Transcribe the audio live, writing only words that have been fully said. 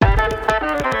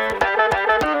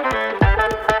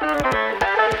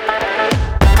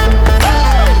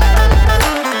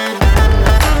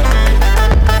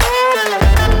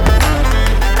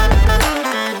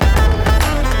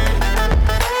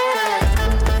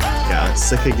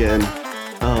sick again.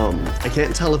 I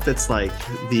can't tell if it's like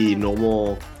the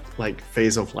normal like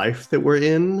phase of life that we're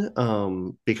in,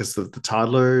 because of the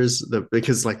toddlers,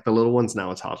 because like the little one's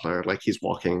now a toddler, like he's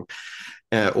walking,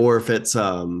 or if it's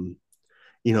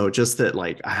just that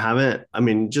like I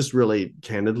mean, just really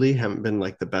candidly, haven't been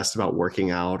like the best about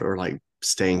working out or like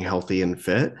staying healthy and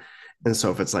fit. And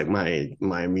so if it's like my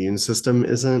immune system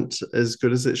isn't as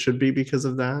good as it should be because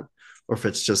of that, or if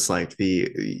it's just like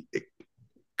the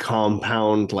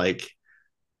compound like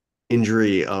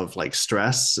injury of like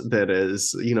stress that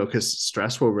is, because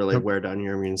stress will really Yep. wear down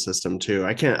your immune system too.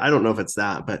 I don't know if it's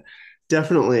that, but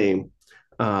definitely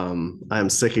I'm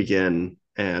sick again,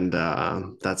 and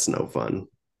that's no fun.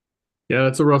 Yeah,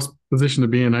 that's a rough position to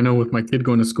be in. I know with my kid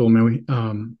going to school,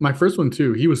 man, my first one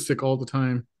too, he was sick all the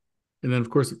time. And then of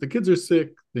course, if the kids are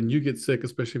sick, then you get sick,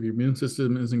 especially if your immune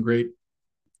system isn't great.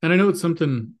 And I know it's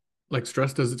something like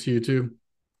stress does it to you too.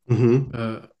 Hmm.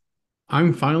 Uh,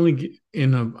 I'm finally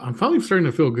starting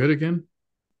to feel good again,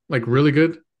 like really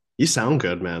good. You sound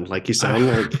good, man. Like you sound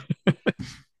I,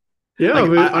 yeah,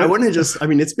 like I I want to just, I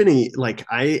mean, it's been like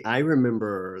I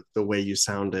remember the way you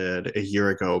sounded a year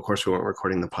ago. Of course, we weren't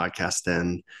recording the podcast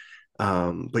then,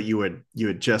 but you had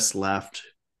just left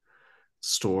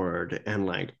Stored, and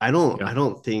like yeah, I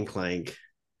don't think like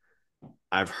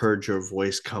I've heard your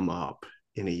voice come up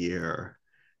in a year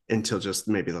until just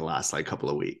maybe the last like couple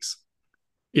of weeks.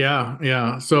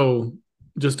 yeah. So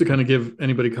just to kind of give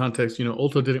anybody context,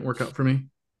 Ulta didn't work out for me.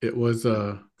 It was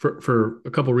for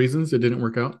a couple reasons it didn't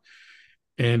work out.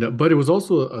 And but it was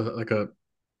also like a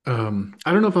I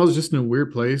don't know if I was just in a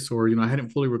weird place or I hadn't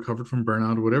fully recovered from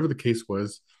burnout or whatever the case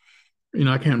was.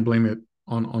 I can't blame it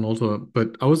on Ulta,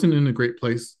 but I wasn't in a great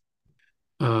place.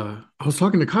 I was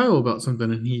talking to Kyle about something,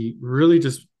 and he really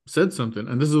just said something.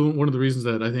 And this is one of the reasons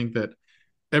that I think that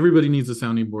everybody needs a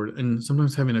sounding board, and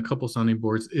sometimes having a couple sounding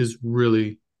boards is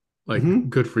really like Mm-hmm.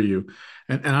 good for you.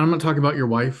 And I'm not talking about your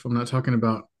wife. I'm not talking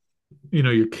about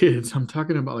your kids. I'm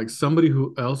talking about like somebody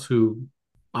who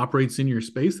operates in your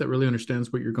space that really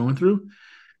understands what you're going through.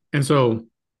 And so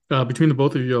between the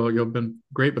both of you, y'all have been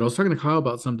great. But I was talking to Kyle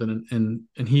about something,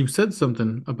 and he said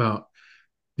something about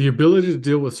the ability to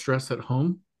deal with stress at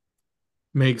home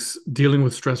makes dealing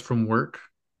with stress from work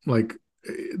like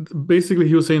basically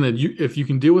he was saying that if you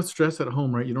can deal with stress at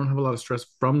home, right, you don't have a lot of stress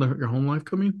from your home life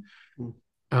coming,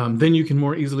 then you can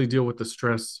more easily deal with the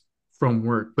stress from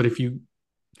work. But if you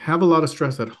have a lot of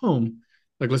stress at home,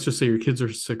 like let's just say your kids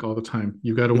are sick all the time,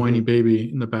 you've got a whiny Mm-hmm.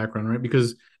 baby in the background, right?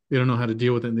 Because they don't know how to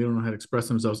deal with it and they don't know how to express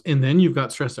themselves. And then you've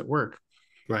got stress at work.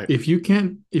 Right. If you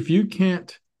can't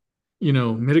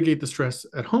mitigate the stress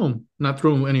at home, not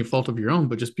through any fault of your own,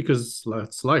 but just because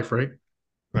that's life, right?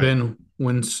 Right. Then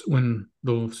when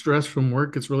the stress from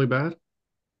work gets really bad,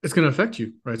 it's going to affect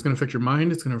you, right? It's going to affect your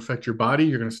mind. It's going to affect your body.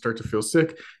 You're going to start to feel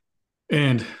sick.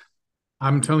 And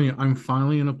I'm telling you, I'm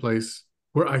finally in a place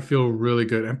where I feel really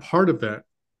good. And part of that,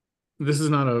 this is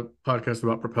not a podcast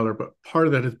about Propeller, but part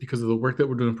of that is because of the work that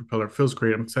we're doing in Propeller. It feels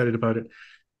great. I'm excited about it.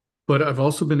 But I've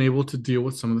also been able to deal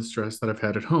with some of the stress that I've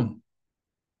had at home.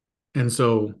 And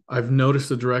so I've noticed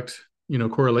a direct,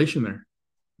 correlation there.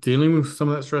 Dealing with some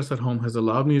of that stress at home has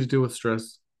allowed me to deal with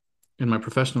stress in my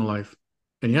professional life.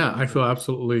 And yeah, I feel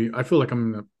like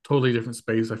I'm in a totally different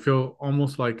space. I feel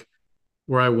almost like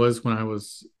where I was when I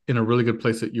was in a really good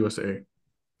place at USA.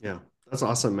 Yeah. That's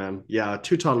awesome, man. Yeah,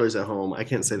 two toddlers at home. I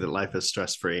can't say that life is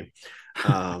stress free.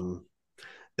 Um,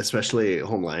 especially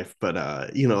home life, but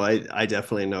I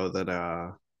definitely know that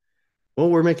well,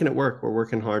 we're making it work. We're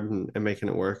working hard and making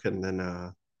it work. And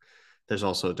then there's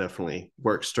also definitely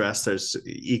work stress. There's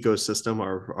ecosystem,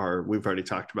 or we've already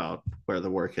talked about where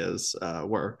the work is,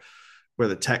 where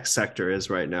the tech sector is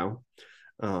right now.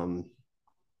 Um,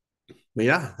 but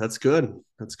yeah, that's good.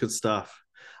 That's good stuff.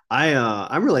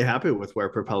 I'm really happy with where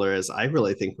Propeller is. I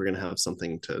really think we're gonna have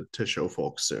something to show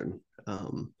folks soon.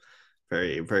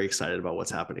 Very, very excited about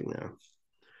what's happening there.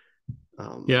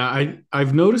 Yeah, Um,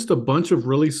 I've noticed a bunch of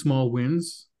really small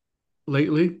wins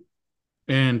lately,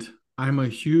 and I'm a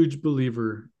huge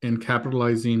believer in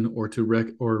capitalizing or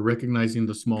recognizing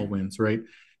the small wins, right?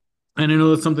 And I know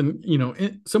that's something,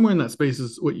 somewhere in that space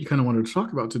is what you kind of wanted to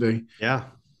talk about today. yeah,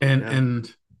 And yeah.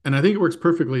 and and I think it works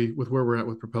perfectly with where we're at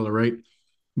with Propeller, right?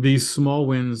 These small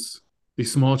wins,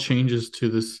 these small changes to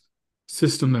this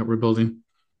system that we're building,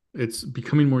 it's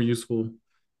becoming more useful.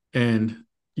 And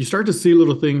you start to see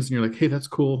little things and you're like, hey, that's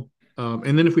cool.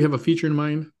 And then if we have a feature in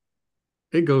mind,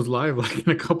 it goes live like in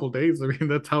a couple of days. I mean,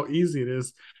 that's how easy it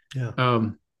is. Yeah.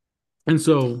 Um, and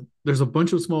so there's a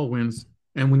bunch of small wins.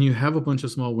 And when you have a bunch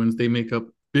of small wins, they make up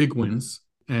big wins.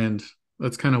 And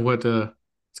that's kind of what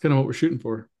we're shooting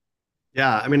for.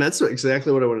 Yeah, I mean, that's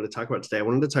exactly what I wanted to talk about today. I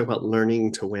wanted to talk about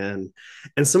learning to win.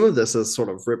 And some of this is sort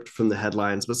of ripped from the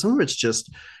headlines, but some of it's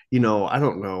just, I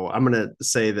don't know. I'm going to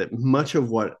say that much of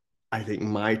what I think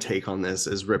my take on this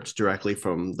is ripped directly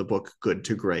from the book Good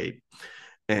to Great.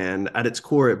 And at its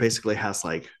core, it basically has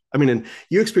like, I mean, and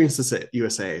you experienced this at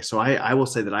USA. So I will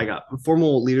say that I got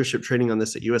formal leadership training on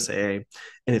this at USA,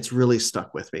 and it's really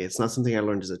stuck with me. It's not something I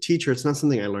learned as a teacher. It's not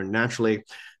something I learned naturally.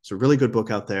 It's a really good book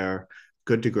out there,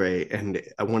 Good to Great. And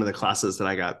one of the classes that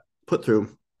I got put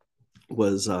through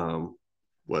was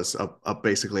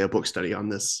basically a book study on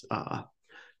this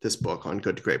book on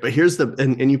Good to Great. But here's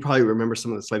and you probably remember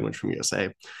some of this language from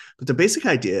USA, but the basic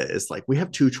idea is like we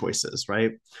have two choices,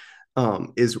 right?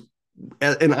 Is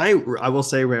and I will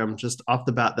say, Ram, just off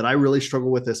the bat, that I really struggle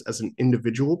with this as an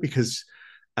individual because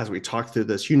as we talk through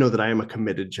this, you know that I am a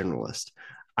committed generalist.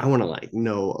 I want to like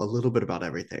know a little bit about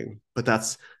everything, but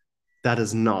that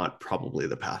is not probably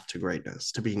the path to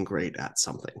greatness, to being great at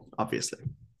something, obviously.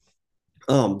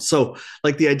 So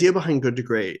like the idea behind Good to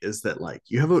Great is that like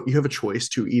you have a choice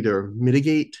to either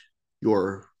mitigate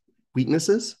your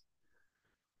weaknesses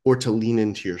or to lean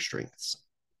into your strengths,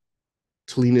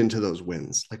 to lean into those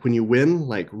wins. Like when you win,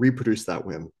 like reproduce that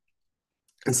win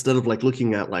instead of like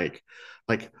looking at like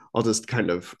I'll just kind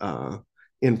of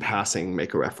in passing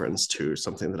make a reference to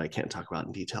something that I can't talk about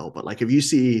in detail. But like if you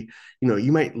see,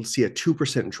 you might see a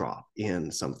 2% drop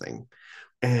in something.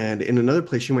 And in another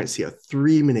place, you might see a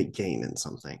 3 minute gain in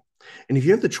something. And if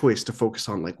you have the choice to focus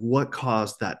on like what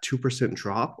caused that 2%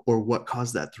 drop or what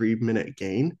caused that 3 minute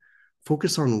gain,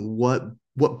 focus on what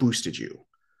boosted you,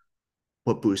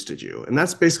 and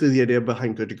that's basically the idea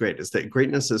behind Good to Great, is that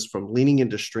greatness is from leaning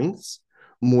into strengths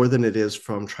more than it is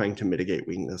from trying to mitigate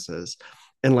weaknesses.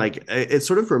 And like it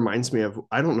sort of reminds me of,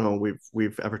 I don't know,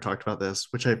 we've ever talked about this,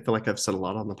 which I feel like I've said a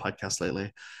lot on the podcast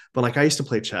lately, but like I used to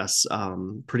play chess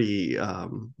pretty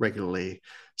regularly,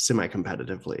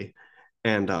 semi-competitively.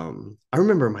 And I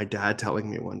remember my dad telling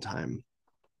me one time,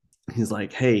 he's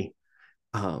like, hey,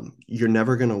 you're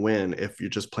never going to win if you're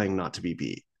just playing not to be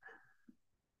beat.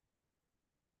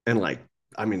 And like,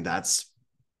 I mean, that's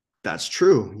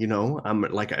true. I'm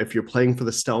like, if you're playing for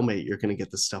the stalemate, you're going to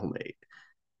get the stalemate.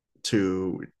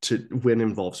 To win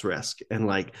involves risk, and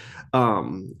like, I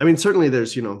mean, certainly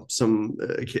there's some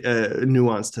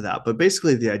nuance to that, but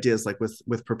basically the idea is like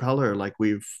with Propeller, like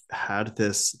we've had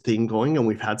this thing going and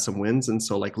we've had some wins, and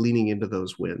so like leaning into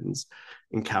those wins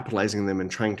and capitalizing them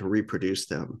and trying to reproduce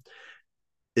them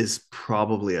is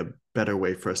probably a better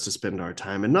way for us to spend our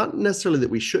time. And not necessarily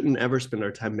that we shouldn't ever spend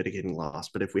our time mitigating loss,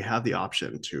 but if we have the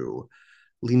option to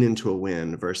lean into a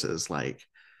win versus like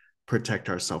protect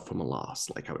ourselves from a loss,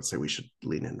 like I would say we should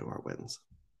lean into our wins.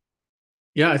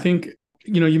 Yeah, I think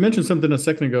you mentioned something a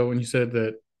second ago when you said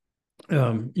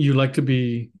that you like to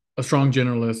be a strong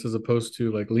generalist as opposed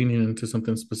to like leaning into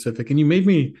something specific. And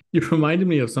you reminded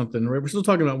me of something, right? We're still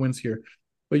talking about wins here,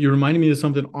 but you reminded me of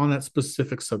something on that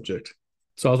specific subject.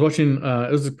 So I was watching,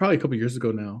 it was probably a couple years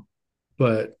ago now,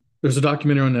 but there's a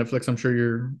documentary on Netflix. I'm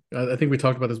sure I think we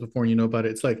talked about this before and you know about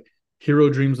it. It's like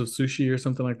Hero Dreams of Sushi or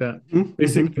something like that.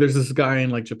 Basically, Mm-hmm. there's this guy in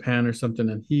like Japan or something,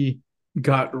 and he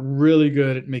got really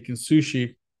good at making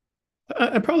sushi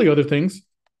and probably other things,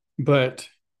 but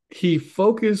he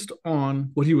focused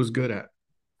on what he was good at,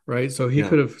 right? So he Yeah.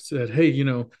 could have said, "Hey,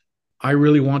 I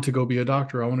really want to go be a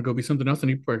doctor. I want to go be something else,"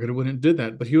 and he probably could have went and did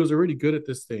that. But he was already good at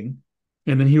this thing,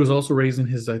 and then he was also raising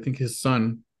I think, his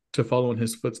son to follow in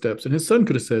his footsteps. And his son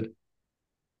could have said,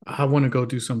 "I want to go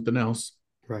do something else."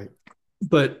 Right.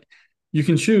 But you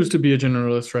can choose to be a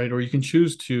generalist, right? Or you can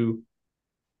choose to,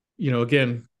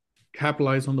 again,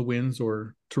 capitalize on the wins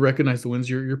or to recognize the wins.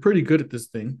 You're pretty good at this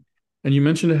thing. And you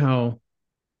mentioned how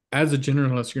as a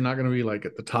generalist, you're not going to be like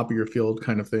at the top of your field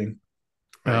kind of thing.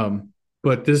 Right.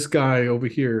 But this guy over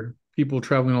here, people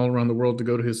traveling all around the world to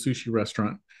go to his sushi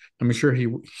restaurant. I'm sure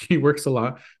he works a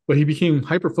lot, but he became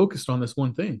hyper focused on this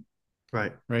one thing,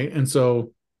 Right. right? And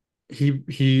so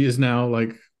he is now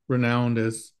like renowned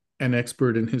as an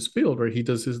expert in his field, right? He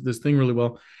does this thing really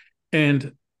well,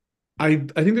 and I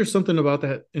think there's something about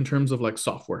that in terms of like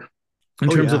software, in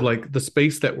Oh terms of yeah. like the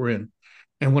space that we're in,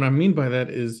 and what I mean by that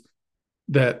is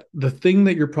that the thing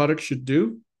that your product should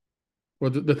do, or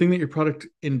the thing that your product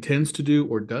intends to do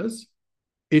or does,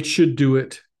 it should do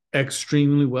it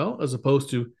extremely well as opposed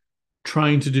to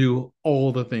trying to do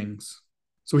all the things.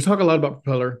 So we talk a lot about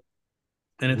Propeller,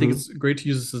 and I think Mm-hmm. it's great to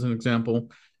use this as an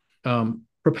example.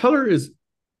 Propeller is,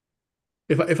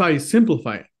 if I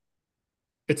simplify it,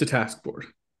 it's a task board,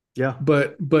 Yeah.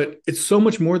 but it's so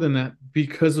much more than that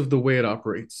because of the way it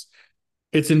operates.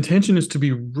 Its intention is to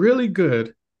be really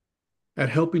good at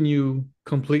helping you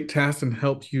complete tasks and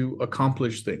help you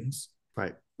accomplish things.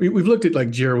 Right. We've looked at like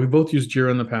Jira. We both used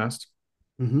Jira in the past,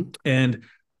 Mm-hmm. and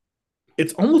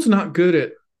it's almost not good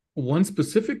at one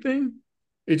specific thing.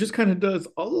 It just kind of does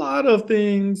a lot of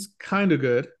things kind of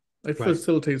good. It Right.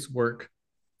 facilitates work,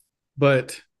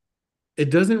 but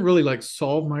it doesn't really like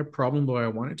solve my problem the way I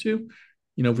want it to.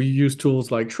 We use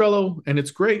tools like Trello, and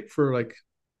it's great for like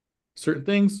certain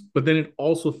things, but then it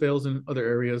also fails in other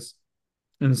areas.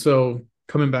 And so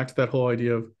coming back to that whole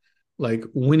idea of like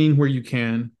winning where you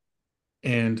can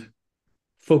and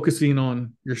focusing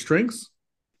on your strengths,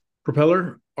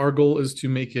 Propeller, our goal is to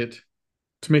make it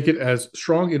as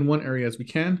strong in one area as we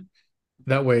can.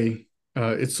 That way,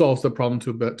 it solves the problem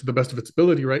to the best of its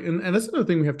ability, right? And that's another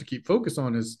thing we have to keep focus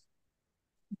on is,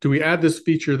 do we add this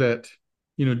feature that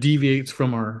deviates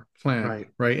from our plan, Right.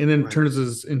 right? And then Right. turns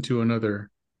us into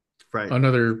Right.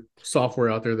 another software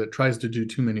out there that tries to do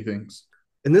too many things.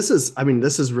 And this is, I mean,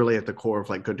 this is really at the core of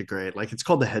like good to great. Like it's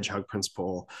called the hedgehog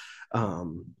principle.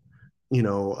 Um, in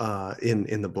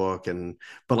the book, and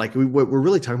but like what we're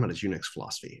really talking about is Unix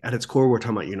philosophy. At its core, we're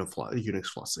talking about Unix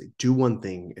philosophy. Do one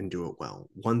thing and do it well.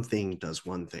 One thing does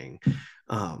one thing.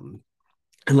 Um,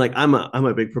 and like I'm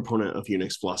a big proponent of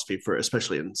Unix philosophy for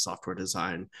especially in software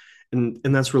design. And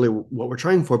that's really what we're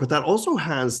trying for. But that also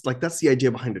has like that's the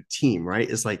idea behind a team, right?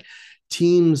 Is like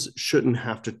teams shouldn't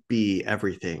have to be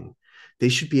everything. They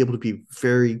should be able to be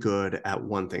very good at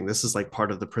one thing. This is like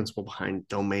part of the principle behind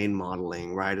domain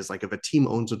modeling, right? Is like if a team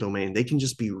owns a domain, they can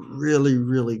just be really,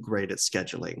 really great at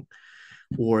scheduling,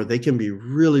 or they can be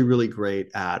really, really great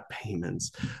at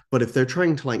payments. But if they're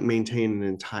trying to like maintain an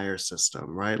entire system,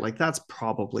 right, like that's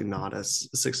probably not a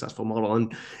successful model.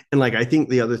 And like I think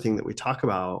the other thing that we talk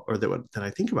about, or that I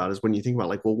think about, is when you think about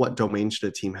like, well, what domain should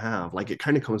a team have? Like it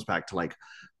kind of comes back to like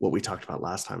what we talked about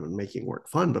last time and making work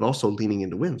fun, but also leaning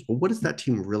into wins. Well, what is that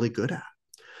team really good at?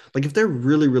 Like if they're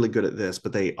really, really good at this,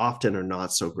 but they often are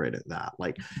not so great at that,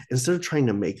 like instead of trying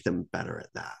to make them better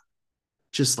at that,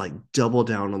 just like double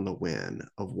down on the win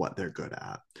of what they're good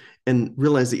at and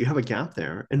realize that you have a gap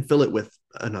there and fill it with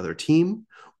another team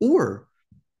or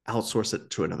outsource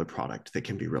it to another product that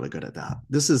can be really good at that.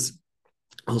 This is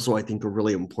also, I think, a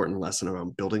really important lesson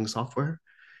around building software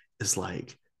is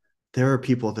like there are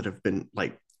people that have been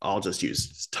like, I'll just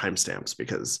use timestamps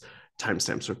because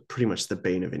timestamps are pretty much the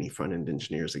bane of any front end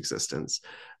engineer's existence.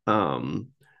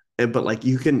 But like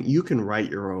you can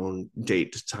write your own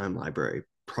date to time library,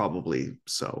 probably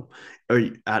so, or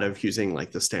out of using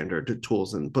like the standard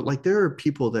tools. And but like there are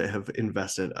people that have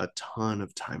invested a ton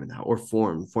of time in that, or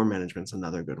form management's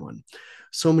another good one.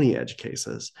 So many edge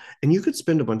cases, and you could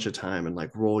spend a bunch of time and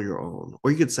like roll your own,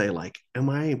 or you could say like,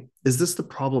 is this the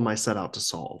problem I set out to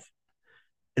solve?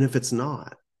 And if it's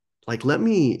not, like, let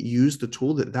me use the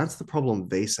tool that's the problem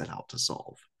they set out to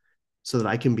solve so that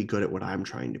I can be good at what I'm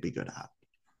trying to be good at.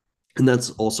 And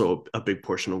that's also a big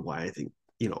portion of why I think,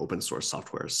 open source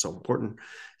software is so important.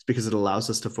 It's because it allows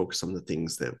us to focus on the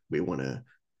things that we want to,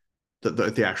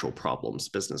 the actual problems,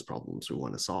 business problems we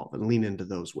want to solve, and lean into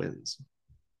those wins.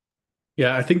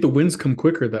 Yeah, I think the wins come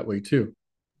quicker that way too.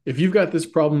 If you've got this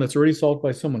problem that's already solved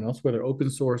by someone else, whether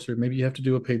open source or maybe you have to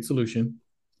do a paid solution,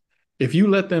 if you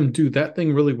let them do that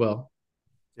thing really well,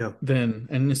 Yeah. then,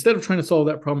 and instead of trying to solve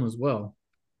that problem as well,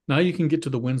 now you can get to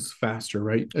the wins faster,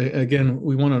 right? Again,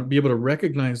 we want to be able to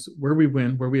recognize where we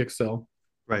win, where we excel,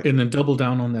 Right. and then double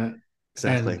down on that. And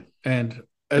Exactly. And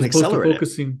as opposed to accelerate it.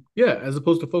 focusing, yeah, as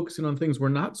opposed to focusing on things we're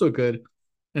not so good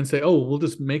and say, oh, we'll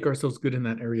just make ourselves good in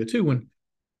that area too.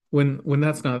 When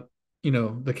that's not,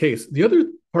 the case. The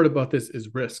other part about this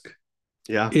is risk.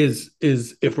 Yeah. Is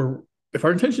if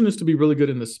our intention is to be really good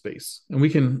in this space, and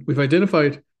we've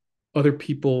identified other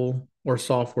people or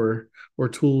software or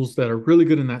tools that are really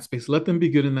good in that space, let them be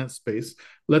good in that space,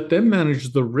 let them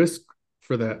manage the risk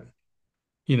for that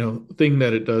thing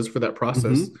that it does for that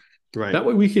process. Mm-hmm. Right. That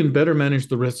way we can better manage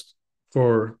the risk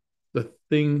for the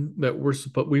thing that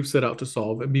we've set out to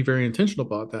solve and be very intentional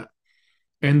about that.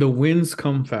 And the wins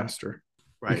come faster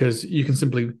Right. because you can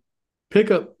simply pick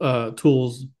up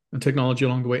tools and technology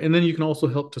along the way, and then you can also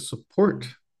help to support.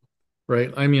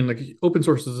 Right? I mean, like open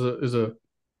source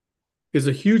is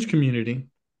a huge community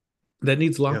that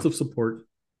needs Yeah. lots of support,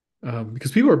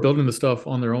 because people are building the stuff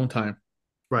on their own time, and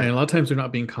Right. a lot of times they're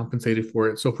not being compensated for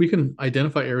it. So if we can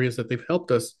identify areas that they've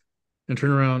helped us and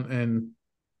turn around and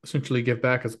essentially give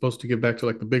back, as opposed to give back to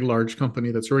like the big large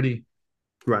company that's already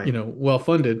Right. well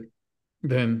funded,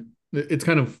 then it's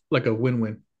kind of like a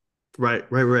win-win. Right,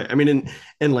 right, right. I mean,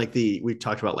 and like we've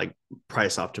talked about like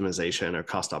price optimization or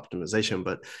cost optimization,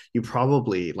 but you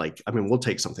probably like, I mean, we'll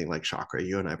take something like Chakra.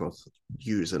 You and I both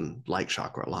use and like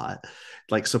Chakra a lot.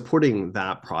 Like supporting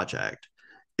that project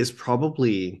is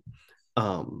probably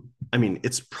I mean,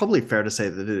 it's probably fair to say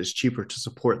that it is cheaper to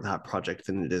support that project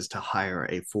than it is to hire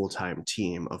a full-time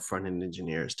team of front-end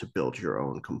engineers to build your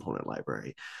own component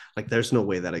library. Like, there's no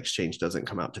way that exchange doesn't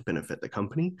come out to benefit the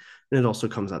company, and it also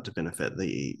comes out to benefit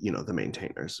the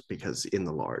maintainers, because in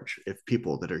the large, if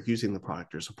people that are using the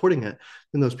product are supporting it,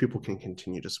 then those people can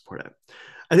continue to support it.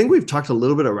 I think we've talked a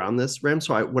little bit around this, Ram.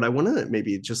 So what I want to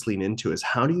maybe just lean into is,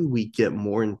 how do we get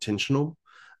more intentional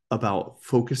about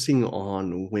focusing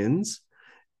on wins,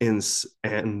 and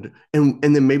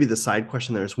then maybe the side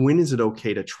question there is, when is it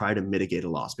okay to try to mitigate a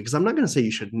loss? Because I'm not going to say you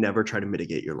should never try to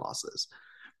mitigate your losses,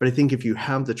 but I think if you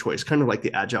have the choice, kind of like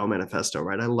the Agile Manifesto,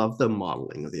 right? I love the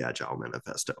modeling of the Agile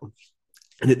Manifesto,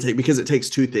 and because it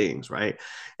takes two things, right?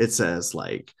 It says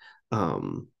like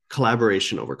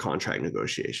collaboration over contract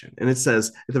negotiation, and it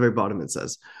says at the very bottom, it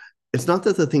says it's not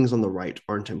that the things on the right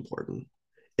aren't important.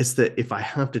 It's that if I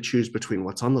have to choose between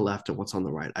what's on the left and what's on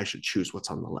the right, I should choose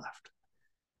what's on the left.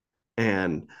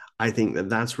 And I think that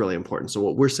that's really important. So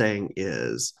what we're saying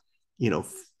is,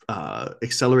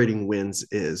 accelerating wins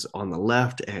is on the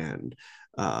left, and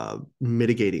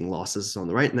mitigating losses is on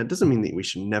the right. And that doesn't mean that we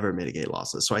should never mitigate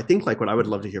losses. So I think, like, what I would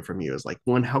love to hear from you is, like,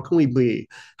 one, how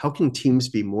can teams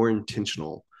be more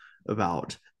intentional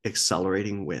about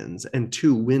accelerating wins? And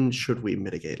two, when should we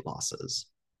mitigate losses?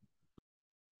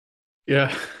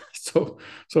 Yeah. So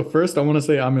first, I want to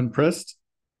say I'm impressed.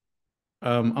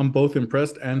 I'm both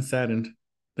impressed and saddened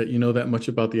that you know that much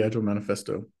about the Agile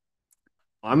Manifesto.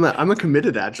 I'm a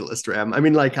committed agilist, Ram. I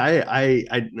mean, like,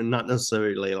 I not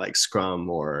necessarily like Scrum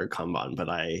or Kanban, but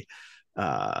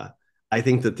uh I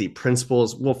think that the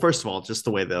principles, well, first of all, just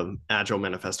the way the Agile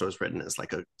Manifesto is written is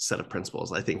like a set of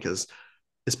principles, I think is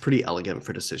pretty elegant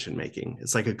for decision making.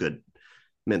 It's like a good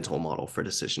mental model for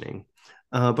decisioning.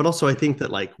 But also, I think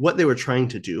that, like, what they were trying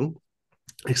to do,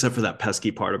 except for that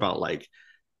pesky part about like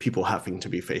people having to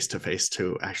be face to face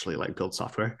to actually like build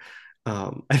software,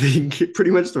 I think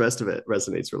pretty much the rest of it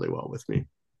resonates really well with me.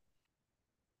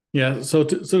 Yeah. So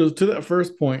to that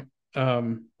first point,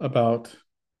 about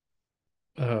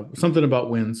something about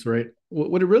wins, right?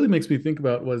 What it really makes me think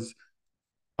about was,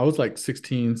 I was like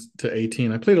 16 to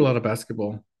 18. I played a lot of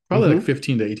basketball, probably like Mm-hmm.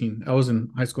 15 to 18. I was in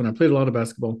high school and I played a lot of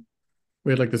basketball.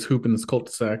 We had like this hoop in this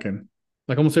cul-de-sac, and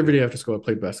like almost every day after school, I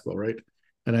played basketball, right?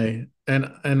 And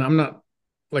I'm not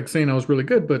like saying I was really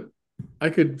good, but I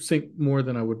could sink more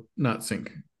than I would not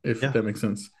sink, if Yeah. that makes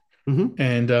sense. Mm-hmm.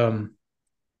 And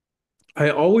I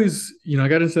always, I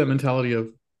got into that mentality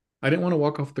of, I didn't want to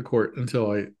walk off the court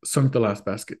until I sunk the last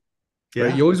basket, right?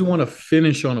 Yeah. You always want to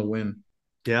finish on a win.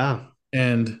 Yeah.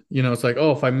 And, it's like,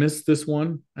 oh, if I miss this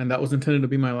one and that was intended to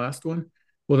be my last one,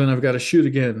 well, then I've got to shoot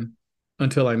again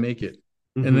until I make it.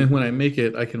 And then Mm-hmm. when I make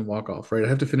it, I can walk off, right? I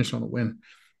have to finish on a win.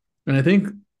 And I think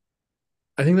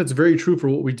that's very true for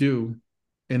what we do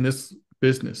in this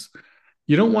business.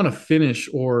 You don't want to finish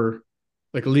or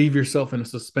like leave yourself in a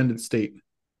suspended state.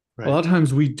 A Right. lot of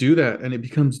times we do that and it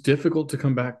becomes difficult to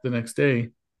come back the next day,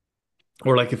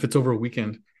 or like if it's over a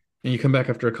weekend and you come back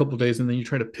after a couple of days and then you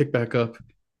try to pick back up.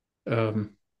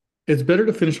 Um, it's better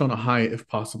to finish on a high if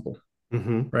possible,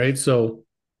 Mm-hmm. right? So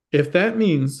if that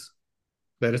means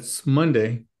that it's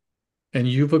Monday and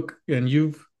you've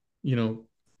you know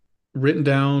written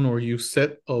down, or you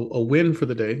set a win for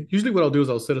the day. Usually what I'll do is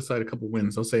I'll set aside a couple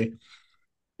wins. I'll say,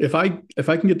 if I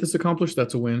can get this accomplished,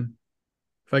 that's a win.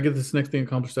 If I get this next thing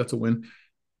accomplished, that's a win.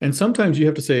 And sometimes you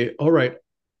have to say, all right,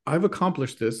 I've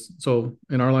accomplished this. So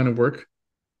in our line of work,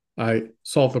 I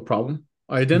solved the problem.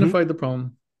 I Mm-hmm. identified the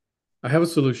problem. I have a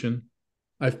solution.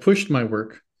 I've pushed my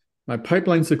work. My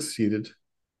pipeline succeeded.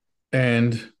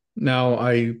 And now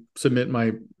I submit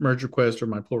my merge request or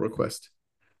my pull request.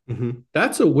 Mm-hmm.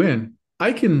 That's a win.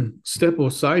 I can step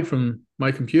aside from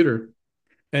my computer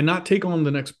and not take on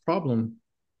the next problem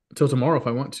until tomorrow if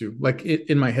I want to, like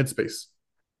in my headspace,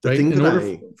 The right? thing In that order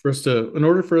I for us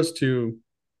to,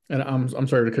 and I'm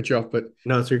sorry to cut you off, but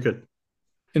No, it's, you're good.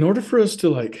 in order for us to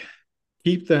like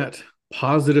keep that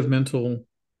positive mental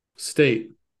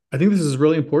state, I think this is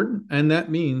really important. And that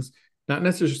means not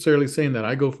necessarily saying that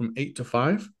I go from 8 to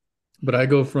 5, but I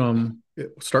go from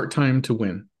start time to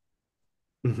win.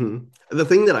 Mm-hmm. The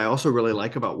thing that I also really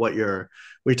like about what you're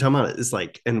talking about is,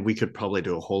 like, and we could probably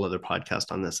do a whole other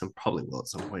podcast on this, and probably will at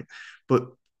some point. But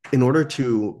in order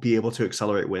to be able to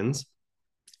accelerate wins,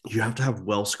 you have to have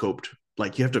well scoped,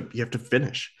 like, you have to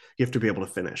finish. You have to be able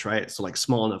to finish, right? So, like,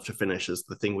 small enough to finish is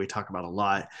the thing we talk about a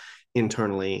lot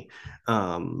internally,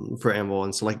 for Anvil.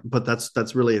 And so, like, but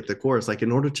that's really at the core. It's like,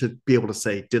 in order to be able to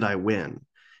say, did I win?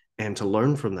 And to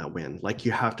learn from that win, like,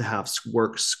 you have to have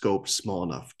work scoped small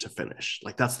enough to finish.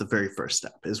 Like, that's the very first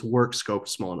step, is work scoped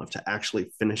small enough to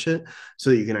actually finish it, so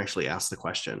that you can actually ask the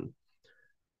question,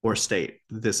 or state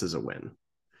this is a win.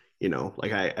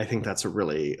 Like I think that's a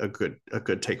good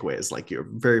takeaway is like your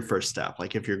very first step.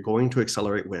 Like if you're going to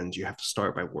accelerate wins, you have to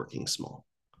start by working small.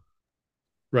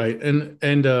 Right.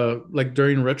 And like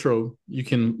during retro, you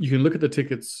can look at the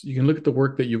tickets, you can look at the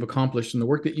work that you've accomplished and the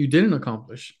work that you didn't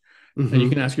accomplish. And you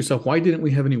can Mm-hmm. ask yourself, why didn't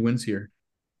we have any wins here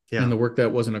in Yeah. the work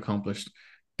that wasn't accomplished?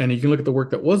 And you can look at the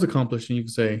work that was accomplished and you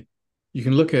can say, you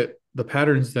can look at the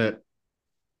patterns that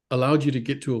allowed you to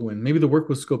get to a win. Maybe the work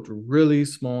was scoped really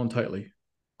small and tightly.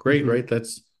 Great, Mm-hmm. right?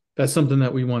 That's something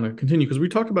that we want to continue because we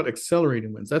talked about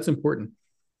accelerating wins. That's important.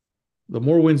 The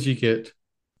more wins you get,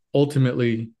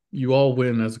 ultimately you all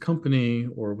win as a company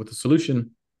or with a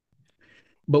solution.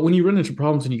 But when you run into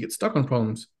problems and you get stuck on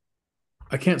problems,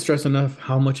 I can't stress enough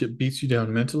how much it beats you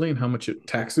down mentally and how much it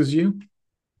taxes you,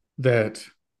 that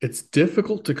it's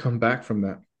difficult to come back from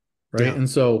that. Right. Yeah. And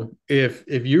so if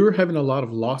you're having a lot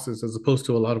of losses as opposed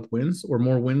to a lot of wins or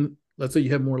more win, let's say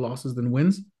you have more losses than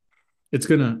wins, it's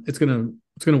gonna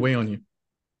weigh on you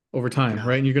over time, Yeah.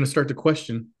 right? And you're gonna start to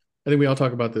question. I think we all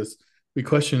talk about this. We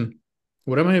question,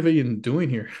 what am I even doing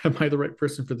here? Am I the right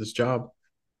person for this job?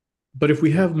 But if we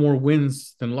Yeah. have more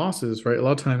wins than losses, right? A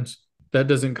lot of times that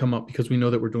doesn't come up because we know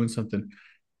that we're doing something.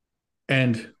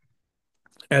 And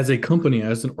as a company,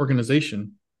 as an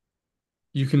organization,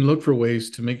 you can look for ways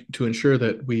to ensure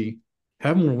that we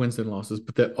have more wins than losses,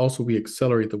 but that also we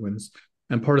accelerate the wins.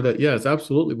 And part of that, yeah, is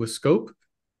absolutely with scope.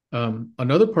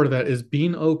 Another part of that is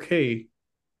being okay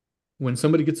when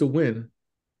somebody gets a win.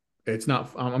 It's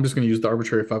not. I'm just going to use the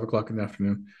arbitrary 5 o'clock in the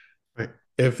afternoon. Right.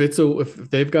 If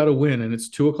they've got a win and it's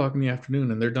 2 o'clock in the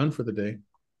afternoon and they're done for the day,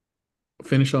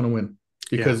 finish on a win.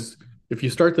 Yeah. Because if you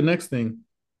start the next thing,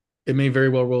 it may very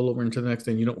well roll over into the next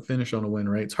thing. You don't finish on a win,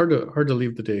 right? It's hard to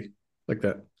leave the day like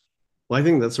that. Well, I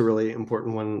think that's a really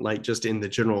important one, like just in the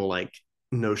general like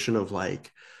notion of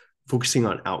like focusing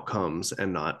on outcomes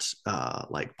and not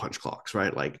like punch clocks,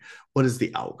 right? Like what is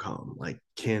the outcome? Like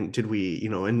did we,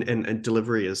 and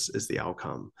delivery is the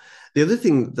outcome. The other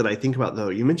thing that I think about though,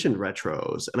 you mentioned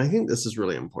retros, and I think this is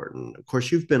really important. Of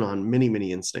course, you've been on many,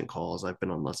 many incident calls. I've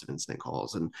been on lots of incident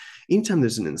calls. And anytime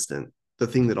there's an incident, the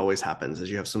thing that always happens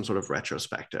is you have some sort of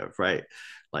retrospective, right?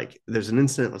 Like there's an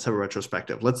incident, let's have a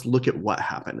retrospective. Let's look at what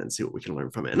happened and see what we can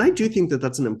learn from it. And I do think that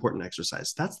that's an important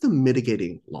exercise. That's the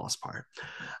mitigating loss part.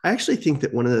 I actually think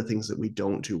that one of the things that we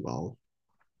don't do well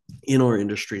in our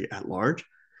industry at large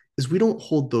is we don't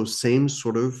hold those same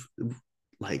sort of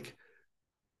like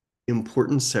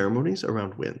important ceremonies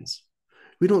around wins.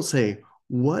 We don't say,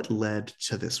 what led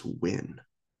to this win?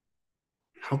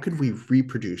 How could we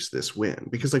reproduce this win?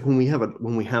 Because like when we have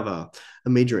a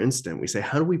major incident, we say,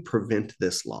 how do we prevent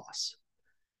this loss?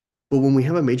 But when we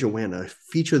have a major win, a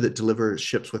feature that delivers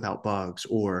ships without bugs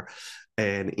or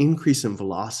an increase in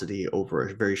velocity over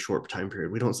a very short time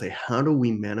period, we don't say, how do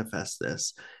we manifest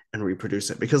this and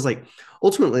reproduce it? Because like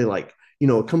ultimately, like,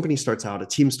 a company starts out, a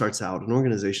team starts out, an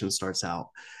organization starts out,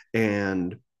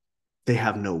 and they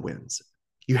have no wins.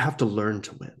 You have to learn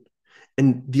to win.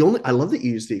 And I love that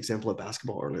you used the example of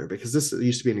basketball earlier because this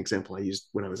used to be an example I used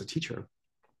when I was a teacher.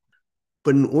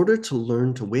 But in order to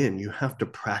learn to win, you have to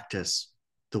practice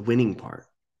the winning part.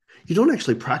 You don't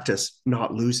actually practice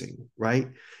not losing, right?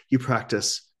 You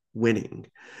practice winning.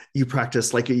 You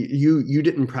practice like you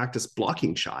didn't practice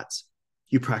blocking shots.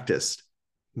 You practiced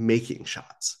making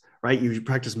shots, right? You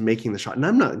practice making the shot. And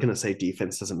I'm not going to say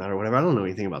defense doesn't matter, whatever. I don't know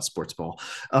anything about sports ball.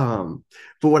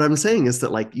 But what I'm saying is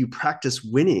that like you practice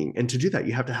winning. And to do that,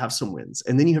 you have to have some wins.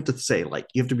 And then you have to say, like,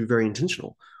 you have to be very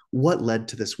intentional. What led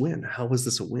to this win? How was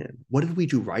this a win? What did we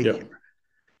do right Yeah. here?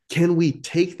 Can we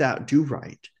take that do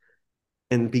right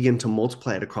and begin to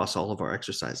multiply it across all of our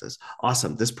exercises?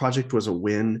 Awesome. This project was a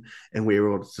win and we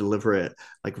were able to deliver it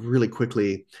like really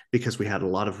quickly because we had a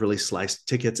lot of really sliced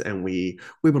tickets and we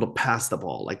were able to pass the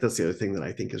ball. Like that's the other thing that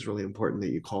I think is really important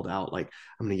that you called out. Like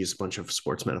I'm going to use a bunch of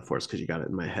sports metaphors because you got it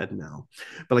in my head now.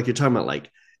 But like you're talking about like,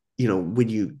 when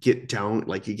you get down,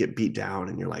 like you get beat down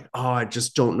and you're like, oh, I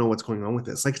just don't know what's going on with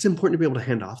this. Like it's important to be able to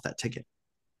hand off that ticket,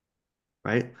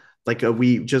 right? Like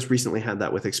we just recently had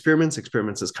that with experiments.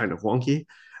 Experiments is kind of wonky.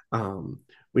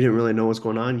 We didn't really know what's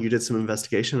going on. You did some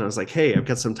investigation. I was like, hey, I've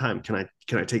got some time. Can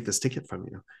I take this ticket from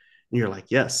you? And you're like,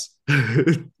 yes,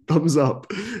 thumbs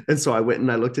up. And so I went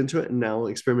and I looked into it, and now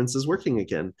experiments is working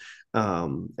again.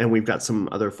 And we've got some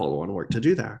other follow-on work to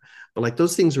do there. But like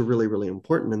those things are really, really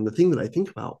important. And the thing that I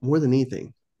think about more than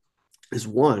anything is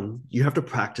one, you have to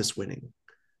practice winning.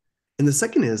 And the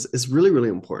second is really, really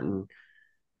important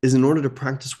is in order to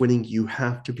practice winning, you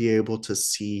have to be able to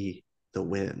see the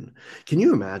win. Can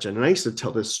you imagine? And I used to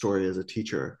tell this story as a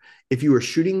teacher. If you were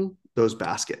shooting those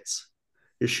baskets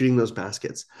You're shooting those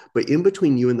baskets, but in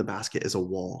between you and the basket is a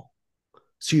wall.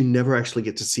 So you never actually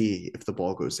get to see if the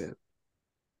ball goes in.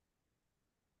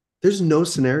 There's no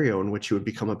scenario in which you would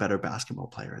become a better basketball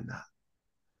player in that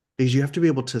because you have to be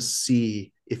able to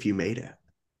see if you made it.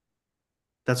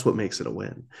 That's what makes it a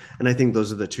win. And I think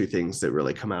those are the two things that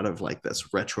really come out of like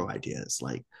this retro ideas.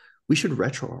 Like we should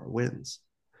retro our wins.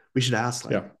 We should ask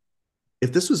like, Yeah.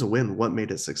 if this was a win, what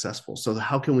made it successful? So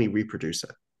how can we reproduce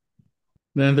it?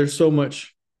 Man, there's so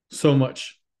much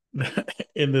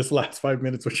in this last 5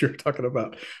 minutes, what you're talking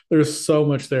about. There's so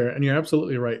much there, and you're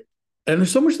absolutely right. And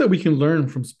there's so much that we can learn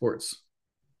from sports.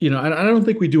 I don't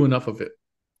think we do enough of it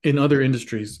in other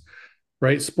industries,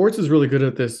 right? Sports is really good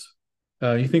at this.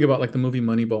 You think about like the movie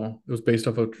Moneyball. It was based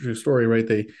off a true story, right?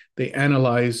 They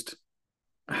analyzed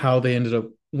how they ended up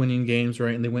winning games,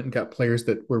 right? And they went and got players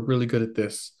that were really good at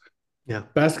this. Yeah.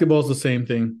 Basketball is the same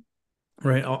thing,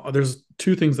 right? There's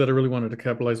two things that I really wanted to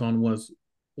capitalize on. Was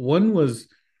one was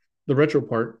the retro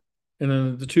part, and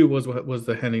then the two was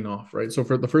the handing off, right? So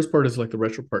for the first part is like the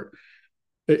retro part.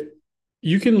 It,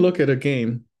 you can look at a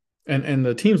game, and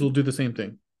the teams will do the same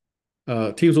thing.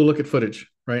 Teams will look at footage,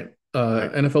 right?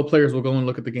 Right. NFL players will go and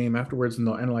look at the game afterwards, and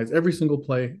they'll analyze every single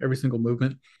play, every single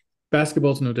movement.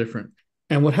 Basketball is no different.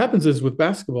 And what happens is with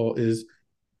basketball is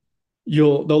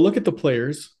they'll look at the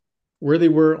players where they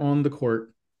were on the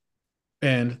court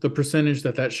and the percentage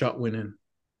that shot went in,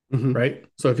 Mm-hmm. right?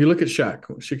 So if you look at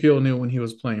Shaquille O'Neal when he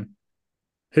was playing,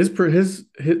 his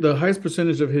the highest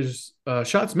percentage of his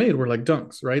shots made were like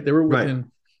dunks, right? They were Right.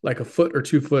 within like a foot or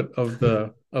 2 foot of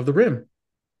the rim,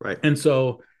 Right. and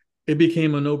so it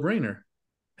became a no brainer.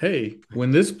 Hey,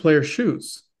 when this player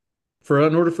shoots,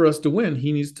 in order for us to win,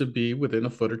 he needs to be within a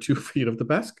foot or 2 feet of the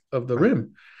basket of the Right.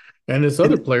 rim. And And this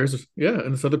other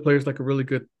player's like a really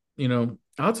good,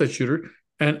 outside shooter.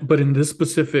 But in this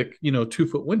specific, 2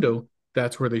 foot window,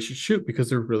 that's where they should shoot because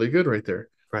they're really good right there.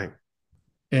 right.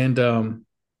 And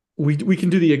we can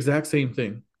do the exact same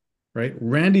thing, right?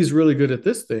 Randy's really good at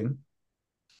this thing,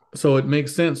 so it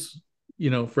makes sense,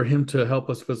 for him to help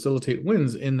us facilitate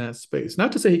wins in that space.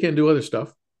 Not to say he can't do other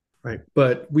stuff, Right.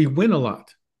 but we win a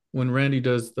lot when Randy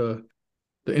does the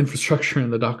infrastructure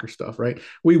and the Docker stuff, right?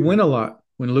 We win Right. a lot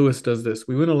when Lewis does this.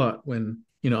 We win a lot when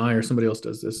I or somebody else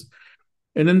does this.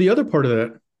 And then the other part of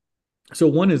that. So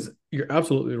one is you're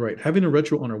absolutely right. Having a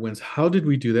retro on our wins. How did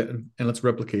we do that? And let's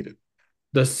replicate it.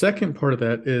 The second part of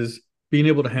that is being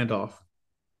able to hand off.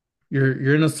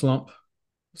 You're in a slump.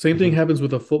 Same thing Mm-hmm. happens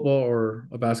with a football or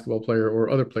a basketball player or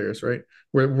other players, right?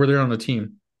 Where they're on a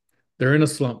team. They're in a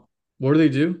slump. What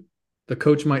do? The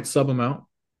coach might sub them out.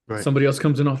 Right. Somebody else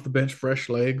comes in off the bench, fresh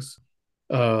legs,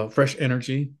 fresh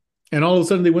energy, and all of a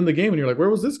sudden they win the game, and you're like, "Where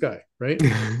was this guy?" Right?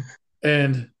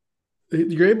 And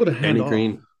you're able to hand Danny off.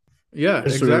 Green. Yeah, I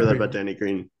just remember that exactly. about Danny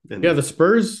Green. Yeah, And the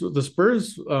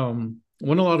Spurs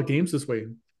won a lot of games this way.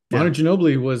 Manu yeah.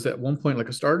 Ginobili was at one point like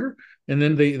a starter, and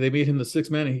then they made him the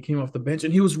sixth man, and he came off the bench,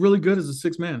 and he was really good as a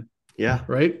sixth man, Yeah.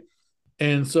 right?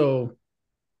 And so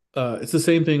it's the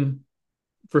same thing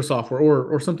for software,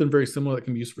 or something very similar that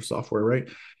can be used for software, right?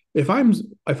 If I'm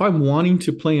if I'm wanting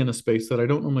to play in a space that I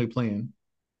don't normally play in,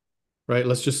 right?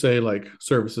 Let's just say like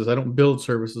services. I don't build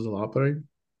services a lot, but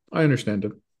I understand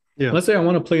it. Yeah. Let's say I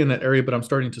want to play in that area, but I'm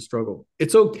starting to struggle.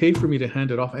 It's okay for me to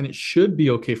hand it off, and it should be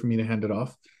okay for me to hand it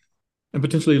off, and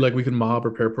potentially like we can mob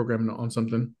or pair program on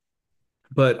something.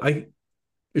 But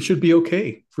it should be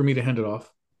okay for me to hand it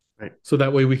off, Right. so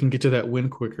that way we can get to that win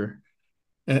quicker.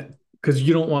 And because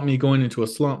you don't want me going into a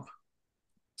slump,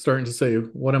 starting to say,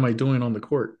 "What am I doing on the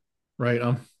court?" Right?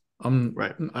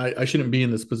 Right. I shouldn't be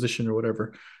in this position or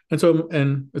whatever.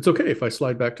 And it's okay if I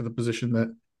slide back to the position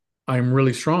that I'm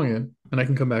really strong in, and I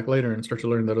can come back later and start to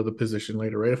learn that other position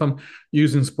later, right? If I'm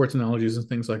using sports analogies and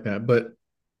things like that. But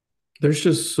there's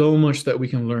just so much that we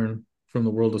can learn from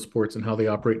the world of sports and how they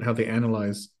operate and how they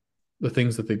analyze the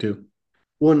things that they do.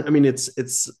 One, I mean, it's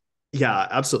yeah,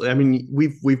 absolutely. I mean,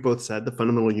 we've both said the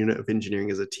fundamental unit of engineering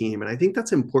is a team, and I think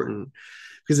that's important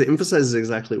because it emphasizes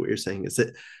exactly what you're saying. Is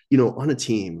that on a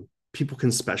team, people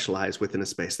can specialize within a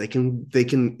space. They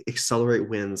can accelerate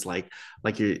wins like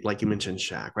you mentioned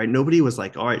Shaq, right? Nobody was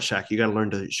like, all right, Shaq, you got to learn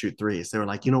to shoot threes. They were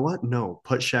like, you know what? No,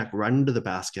 put Shaq right into the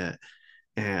basket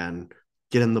and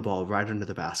get him the ball right into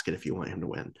the basket if you want him to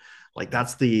win. Like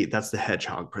that's the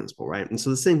hedgehog principle, right? And so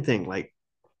the same thing, like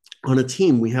on a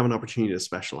team, we have an opportunity to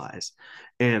specialize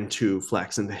and to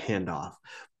flex and to hand off.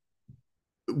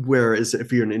 Whereas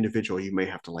if you're an individual, you may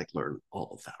have to like learn all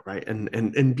of that, right?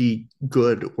 And be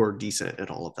good or decent at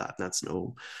all of that. And that's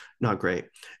not great.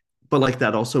 but like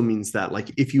that also means that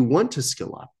like if you want to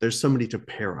skill up, there's somebody to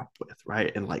pair up with,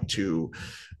 right? And like to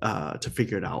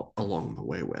figure it out along the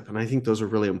way with. And I think those are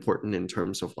really important in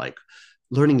terms of like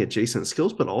learning adjacent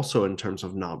skills, but also in terms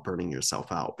of not burning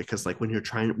yourself out. Because like when you're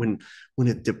trying, when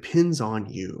it depends on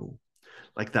you,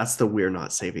 like that's the we're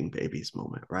not saving babies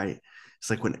moment, right? It's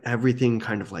like when everything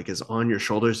kind of like is on your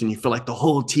shoulders and you feel like the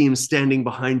whole team's standing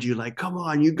behind you, like, come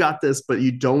on, you got this, but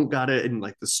you don't got it. And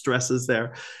like the stress is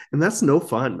there. And that's no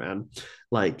fun, man.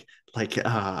 Like, I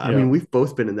Yeah. mean, we've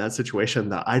both been in that situation,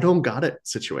 that I don't got it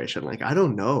situation. Like, I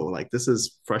don't know. Like, this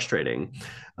is frustrating.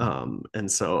 And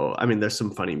so, I mean, there's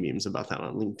some funny memes about that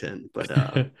on LinkedIn, but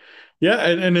Yeah,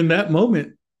 and in that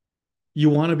moment, you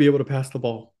want to be able to pass the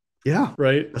ball, yeah,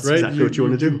 right? that's Right. exactly You what you you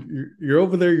want to you do. you're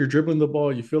over there. You're dribbling the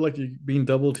ball. You feel like you're being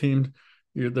double teamed.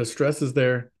 The stress is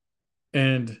there,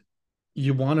 and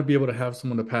you want to be able to have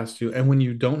someone to pass to. And when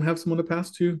you don't have someone to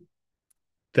pass to,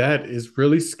 that is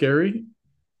really scary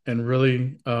and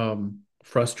really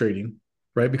frustrating,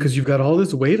 right? Because you've got all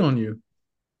this weight on you.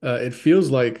 It feels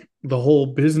like the whole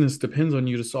business depends on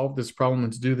you to solve this problem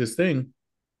and to do this thing.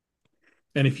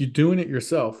 And if you're doing it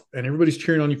yourself and everybody's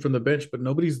cheering on you from the bench, but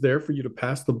nobody's there for you to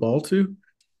pass the ball to,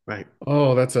 Right.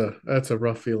 oh, that's a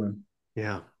rough feeling.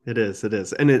 Yeah, it is. It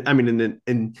is. And I mean,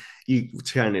 and you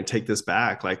kind of take this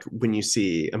back, like when you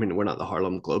see, I mean, we're not the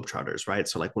Harlem Globetrotters, right?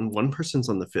 So like when one person's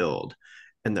on the field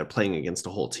and they're playing against a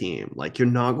whole team, like you're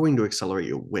not going to accelerate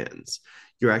your wins.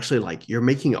 You're actually like, you're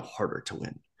making it harder to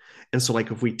win. And so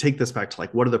like if we take this back to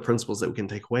like what are the principles that we can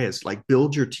take away is like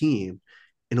build your team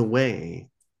in a way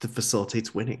that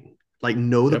facilitates winning. Like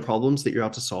know the Yep. problems that you're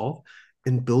out to solve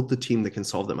and build the team that can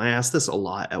solve them. I ask this a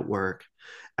lot at work.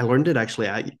 I learned it actually.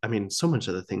 I mean, so much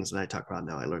of the things that I talk about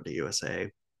now, I learned at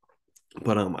USA.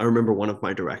 But I remember one of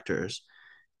my directors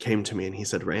came to me and he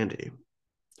said, "Randy,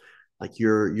 like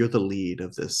you're the lead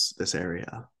of this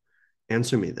area.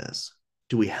 Answer me this: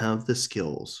 do we have the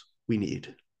skills we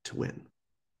need to win?"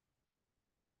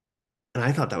 And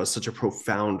I thought that was such a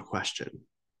profound question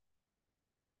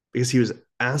because he was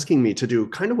asking me to do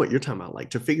kind of what you're talking about,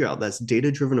 like to figure out this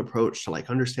data driven approach to like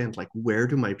understand like where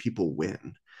do my people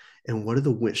win and what are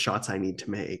the shots I need to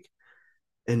make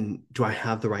and do I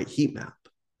have the right heat map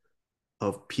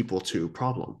of people to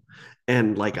problem.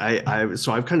 And like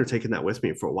so I've kind of taken that with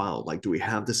me for a while. Like, do we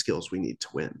have the skills we need to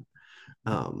win?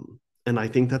 And I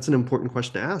think that's an important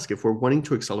question to ask. If we're wanting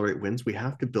to accelerate wins, we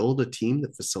have to build a team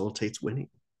that facilitates winning.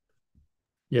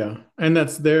 Yeah. And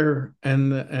that's there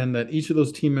and that each of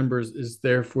those team members is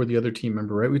there for the other team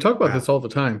member, right? We talk about Yeah, this all the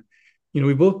time.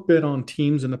 We both been on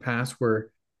teams in the past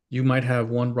where you might have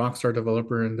one rockstar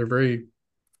developer and they're very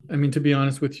I mean, to be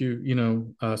honest with you,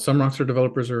 some Rockstar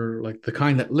developers are like the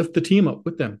kind that lift the team up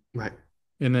with them. right.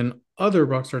 And then other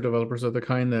Rockstar developers are the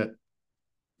kind that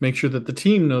make sure that the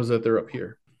team knows that they're up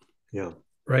here. Yeah,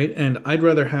 Right. And I'd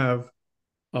rather have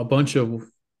a bunch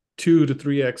of 2 to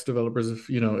 3x developers,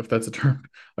 if that's a term.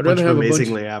 I'd bunch rather of have a bunch.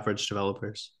 amazingly average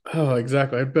developers. Oh,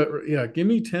 exactly. I bet. Yeah. Give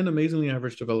me 10 amazingly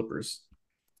average developers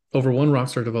over one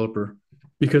Rockstar developer.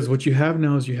 Because what you have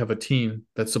now is you have a team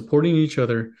that's supporting each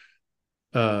other,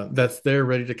 that's there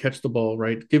ready to catch the ball,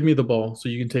 right? Give me the ball so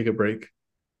you can take a break.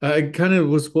 It kind of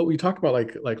was what we talked about,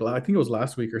 like I think it was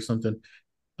last week or something.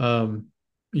 Um,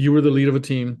 you were the lead of a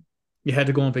team. You had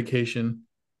to go on vacation.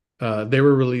 They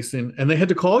were releasing, and they had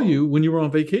to call you when you were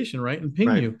on vacation, right, and ping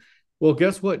Right, you. Well,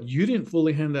 guess what? You didn't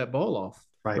fully hand that ball off,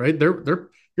 right. right? They're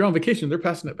you're on vacation. They're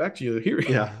passing it back to you. Here,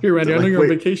 Yeah. here, Randy. They're I know like, you're on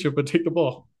wait, vacation, but take the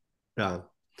ball. yeah.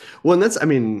 Well, and that's, I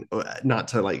mean, not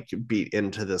to like beat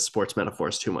into the sports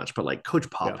metaphors too much, but like Coach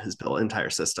Pop Yeah, has built entire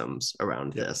systems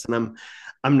around yeah. this. And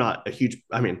I'm not a huge,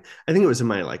 I mean, I think it was in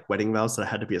my like wedding vows that I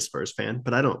had to be a Spurs fan,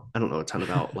 but I don't know a ton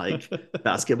about like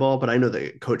basketball, but I know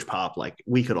that Coach Pop, like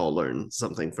we could all learn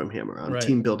something from him around Right.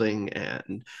 team building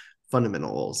and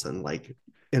fundamentals and like,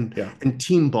 and, Yeah. and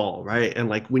team ball, right? And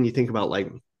like when you think about like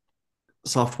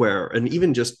software and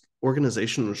even just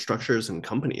organizational structures and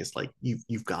companies, like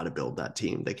you've got to build that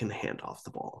team that can hand off the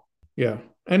ball. Yeah.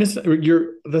 And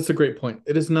you're that's a great point.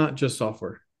 It is not just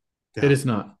software. It Yeah. is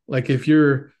not. Like if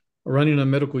you're running a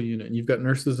medical unit and you've got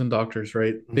nurses and doctors,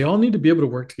 right? They Mhm. all need to be able to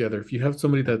work together. If you have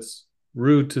somebody Yeah. that's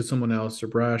rude to someone else or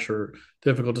brash or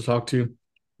difficult to talk to,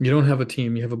 you don't have a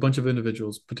team. You have a bunch of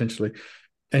individuals potentially,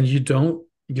 and you don't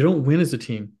win as a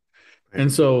team. Right.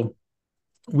 And so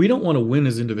we don't want to win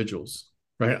as individuals,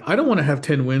 right? I don't want to have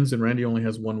 10 wins and Randy only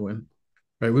has one win,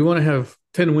 right? We want to have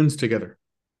 10 wins together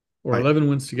or Right. 11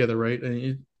 wins together, right? And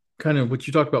it kind of what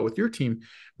you talked about with your team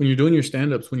when you're doing your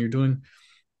stand-ups, when you're doing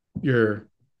your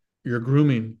your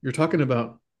grooming, you're talking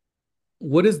about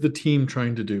what is the team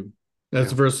trying to do, Yeah.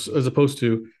 as opposed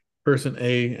to person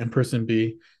A and person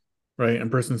B, right? And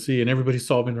person C, and everybody's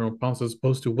solving their own problems as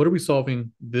opposed to what are we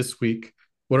solving this week?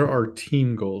 What are our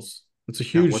team goals? It's a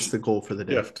Yeah, what's huge the goal for the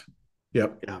day? shift.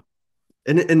 Yep. Yeah.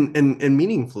 And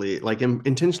meaningfully, like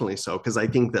intentionally so, because I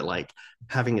think that like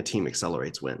having a team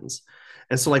accelerates wins.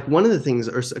 And so like one of the things,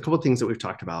 or a couple of things that we've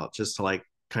talked about, just to like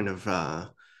kind of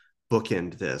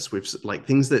bookend this, we've like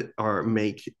things that are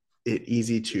make it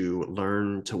easy to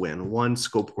learn to win. One,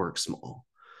 scope work small.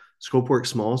 Scope work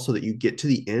small so that you get to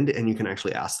the end and you can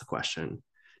actually ask the question,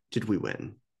 did we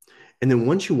win? And then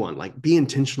once you won, like be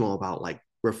intentional about like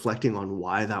reflecting on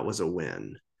why that was a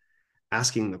win,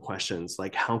 asking the questions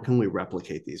like how can we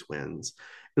replicate these wins.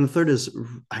 And the third is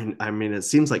I mean it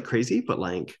seems like crazy, but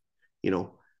like, you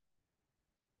know,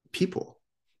 people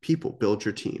build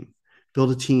your team,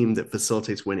 build a team that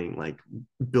facilitates winning, like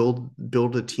build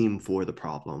a team for the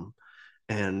problem,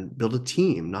 and build a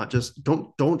team, not just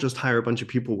don't just hire a bunch of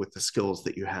people with the skills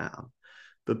that you have,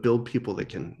 but build people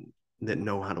that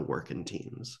know how to work in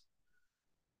teams.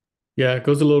 Yeah, it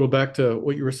goes a little back to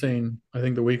what you were saying, I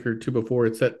think the week or two before.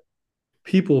 It's that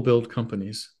people build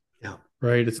companies, Yeah.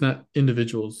 right? It's not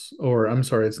individuals, or I'm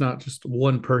sorry, it's not just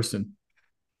one person.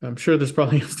 I'm sure there's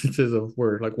probably instances of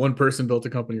where like one person built a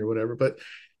company or whatever, but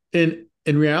in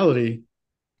reality,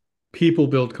 people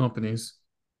build companies.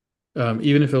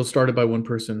 Even if it was started by one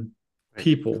person, Right,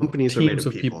 people, companies are made teams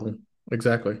of of people. people.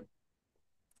 Exactly.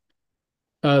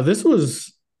 This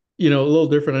was, a little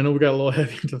different. I know we got a little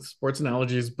heavy into the sports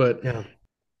analogies, but Yeah.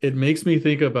 it makes me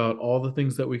think about all the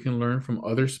things that we can learn from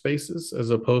other spaces as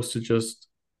opposed to just,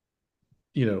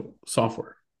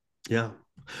 software. Yeah.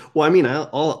 Well, I mean,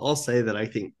 I'll say that I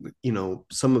think,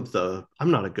 some of the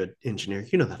I'm not a good engineer.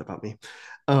 You know that about me.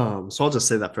 So I'll just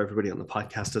say that for everybody on the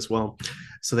podcast as well,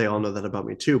 so they all know that about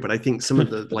me too. But I think some of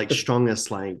the like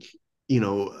strongest like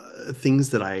things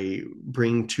that I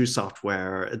bring to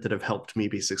software that have helped me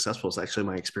be successful is actually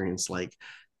my experience like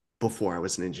before I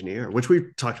was an engineer, which we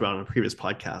talked about on a previous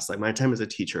podcast. Like my time as a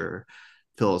teacher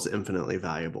feels infinitely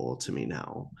valuable to me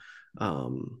now,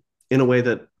 in a way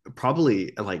that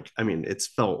probably like I mean it's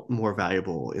felt more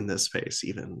valuable in this space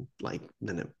even like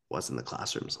than it was in the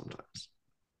classroom sometimes.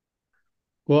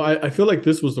 Well, I feel like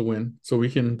this was a win, so we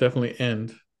can definitely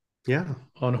end Yeah,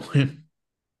 on a win.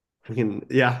 we can.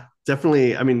 Yeah,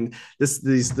 definitely. I mean, this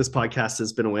podcast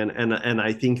has been a win, and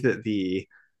I think that the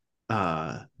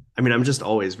I mean I'm just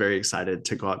always very excited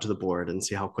to go out to the board and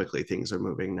see how quickly things are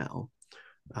moving now,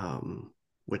 um,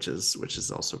 which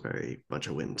is also very much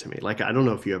a win to me. Like I don't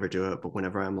know if you ever do it, but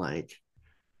whenever I'm like,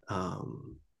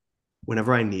 um,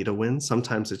 whenever I need a win,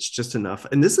 sometimes it's just enough.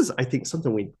 And this is, I think,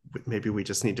 something we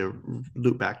just need to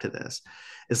loop back to this.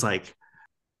 Is like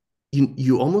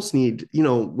you almost need,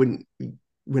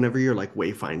 whenever you're like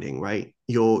wayfinding, right?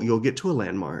 You'll get to a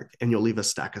landmark and you'll leave a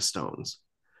stack of stones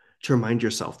to remind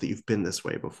yourself that you've been this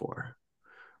way before,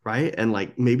 right? And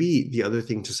like maybe the other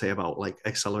thing to say about like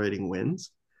accelerating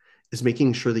wins is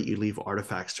making sure that you leave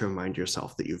artifacts to remind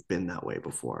yourself that you've been that way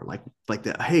before. Like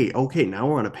that, hey, okay, now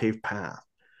we're on a paved path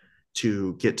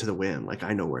to get to the win. Like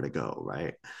I know where to go,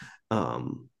 right?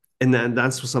 Um, and then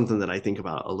that's something that I think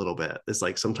about a little bit. Is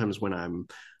like sometimes when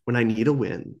I need a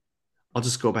win, I'll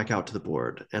just go back out to the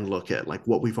board and look at like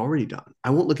what we've already done. I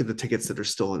won't look at the tickets that are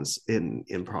still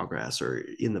in progress or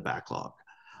in the backlog.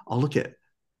 I'll look at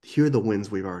here are the wins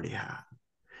we've already had.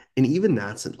 And even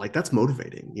that's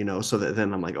motivating, so that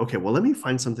then I'm like, okay, well, let me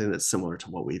find something that's similar to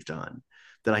what we've done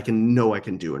that I can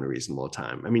do in a reasonable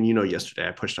time. I mean, yesterday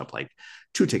I pushed up like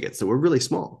two tickets that were really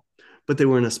small, but they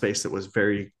were in a space that was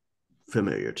very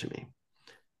familiar to me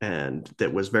and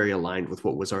that was very aligned with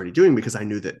what was already doing because I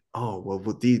knew that, oh,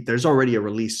 well, there's already a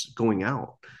release going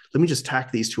out. Let me just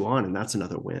tack these two on and that's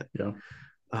another win. Yeah.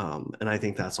 And I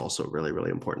think that's also really,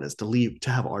 really important is to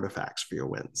have artifacts for your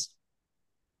wins.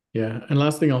 Yeah. And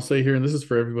last thing I'll say here, and this is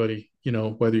for everybody,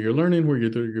 whether you're learning, where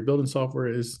you're building software,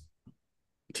 is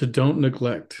to don't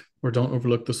neglect or don't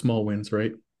overlook the small wins,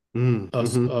 right?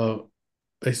 Us,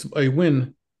 Mm-hmm. a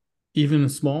win, even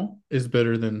small, is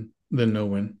better than no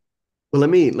win. Well, let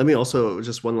me also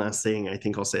just one last thing I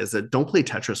think I'll say is that don't play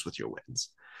Tetris with your wins.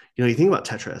 You think about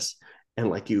Tetris and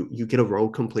like you get a row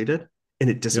completed and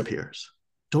it Yep. disappears.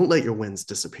 Don't let your wins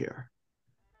disappear.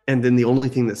 And then the only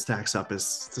thing that stacks up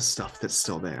is the stuff that's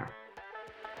still there.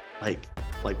 Like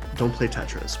don't play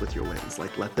Tetris with your wins.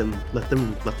 Like let them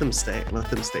stay. Let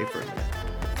them stay for a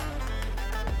minute.